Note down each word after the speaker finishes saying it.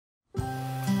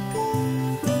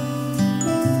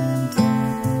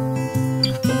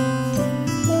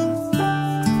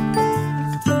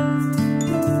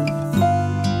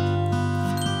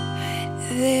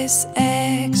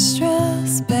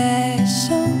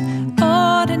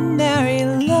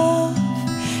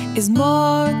is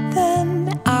more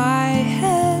than I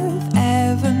have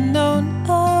ever known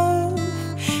of.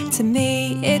 To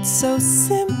me it's so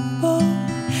simple,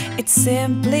 it's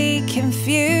simply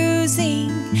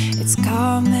confusing. It's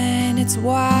calm and it's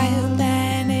wild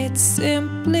and it's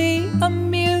simply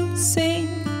amusing.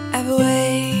 I've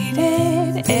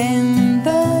waited in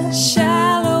the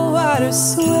shallow water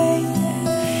sway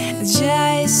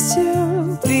just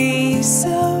to be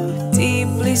so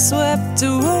deeply swept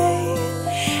away.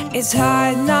 It's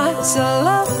hard not to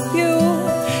love you,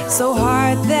 so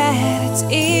hard that it's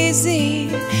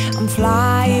easy. I'm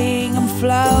flying, I'm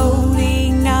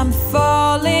floating, I'm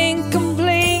falling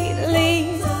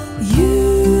completely. You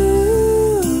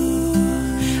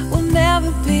will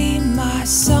never be my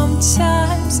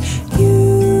sometimes. You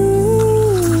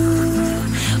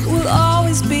will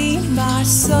always be my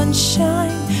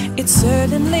sunshine. It's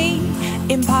certainly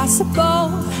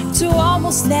impossible to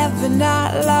almost never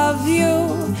not love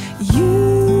you. You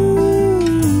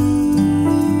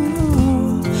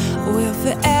will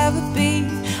forever be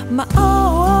my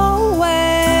always.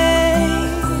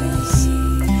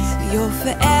 You'll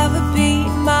forever be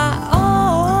my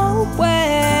always.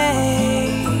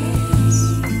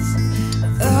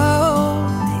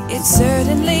 Oh, it's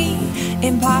certainly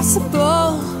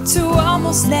impossible to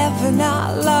almost never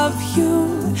not love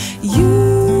you. You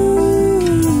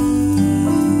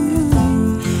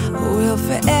will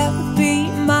forever be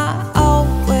my always.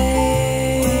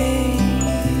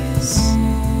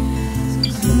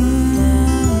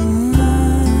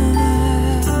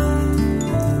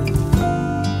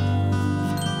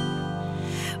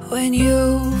 When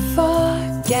you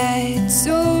forget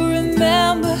to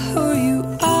remember who you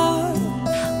are,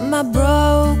 my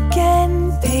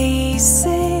broken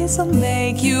pieces will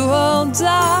make you whole,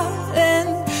 darling.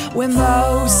 We're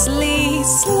mostly,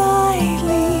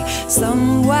 slightly,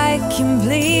 somewhat,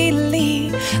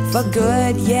 completely, for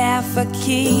good, yeah, for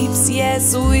keeps.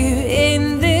 Yes, we're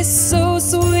in this so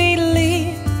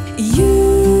sweetly. You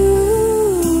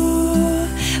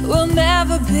will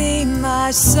never be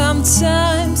my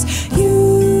sometimes. You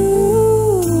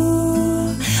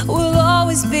will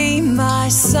always be my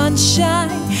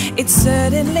sunshine. It's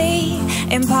certainly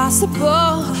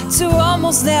impossible to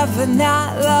almost never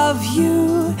not love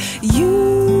you. You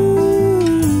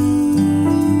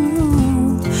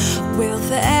will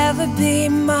forever be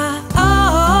my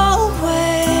always.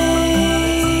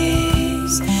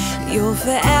 You'll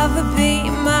forever be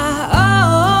my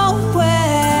always.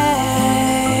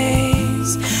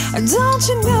 Don't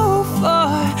you know, for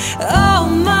all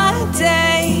my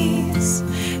days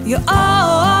you'll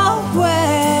always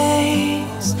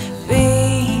be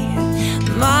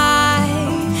my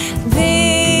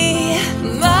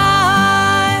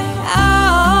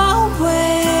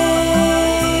always.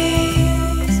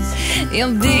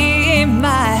 You'll be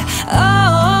my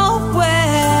always.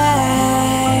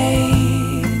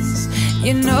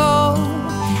 You know,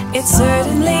 it's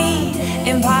certainly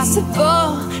impossible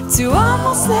to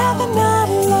almost never not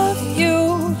love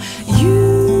you. You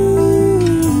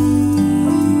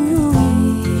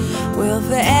will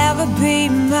forever be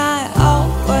my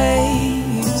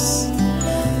always.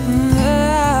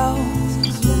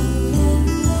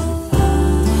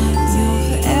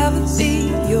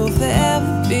 You'll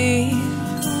forever be.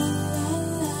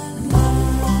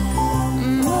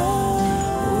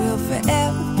 Will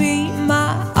forever be my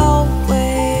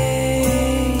always.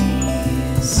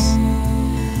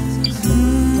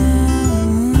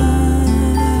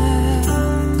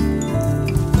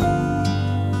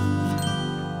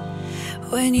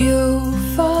 When you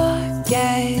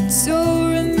forget to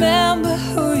remember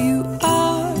who you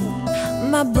are,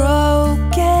 my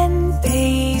broken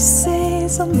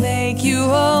pieces will make you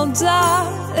whole,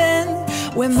 darling.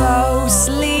 We're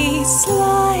mostly,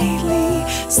 slightly,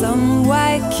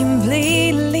 somewhat,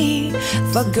 completely,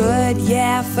 for good,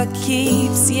 yeah, for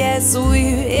keeps. Yes,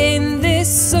 we're in this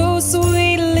so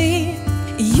sweetly.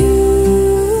 You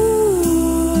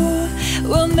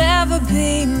will never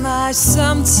be my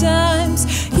sometimes.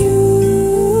 You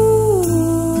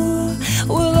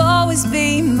will always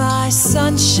be my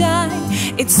sunshine.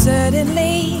 It's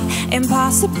certainly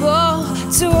impossible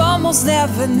to almost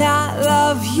never not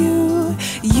love you.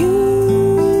 You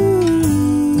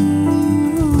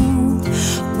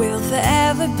will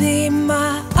forever be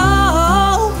my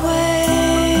always.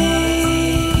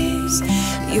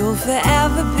 You'll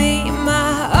forever be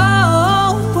my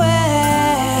always.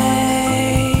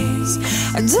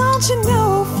 Don't you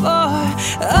know, for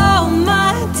all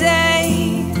my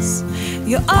days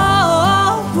you'll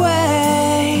always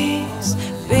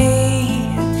be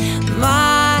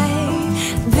my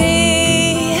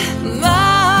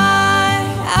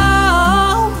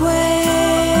always.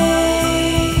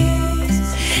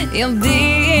 you'll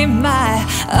be my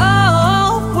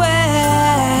always.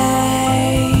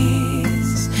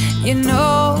 You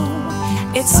know,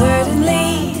 it's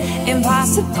certainly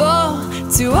impossible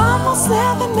to almost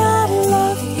never not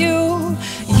love you.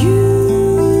 You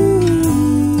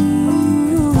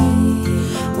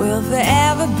will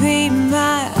forever be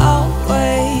my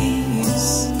always.